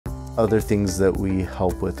Other things that we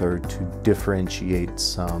help with are to differentiate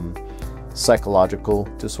some psychological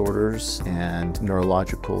disorders and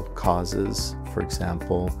neurological causes, for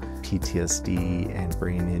example, PTSD and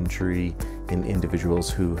brain injury in individuals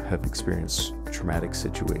who have experienced traumatic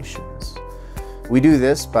situations. We do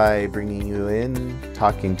this by bringing you in,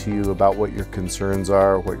 talking to you about what your concerns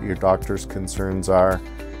are, what your doctor's concerns are,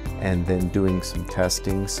 and then doing some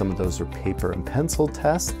testing. Some of those are paper and pencil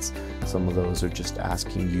tests. Some of those are just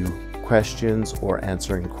asking you questions or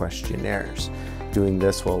answering questionnaires. Doing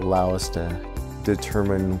this will allow us to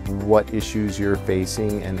determine what issues you're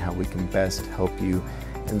facing and how we can best help you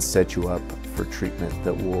and set you up for treatment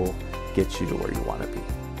that will get you to where you want to be.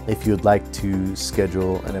 If you'd like to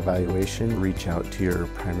schedule an evaluation, reach out to your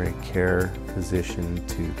primary care physician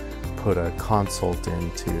to put a consult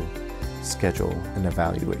in to schedule an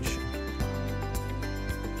evaluation.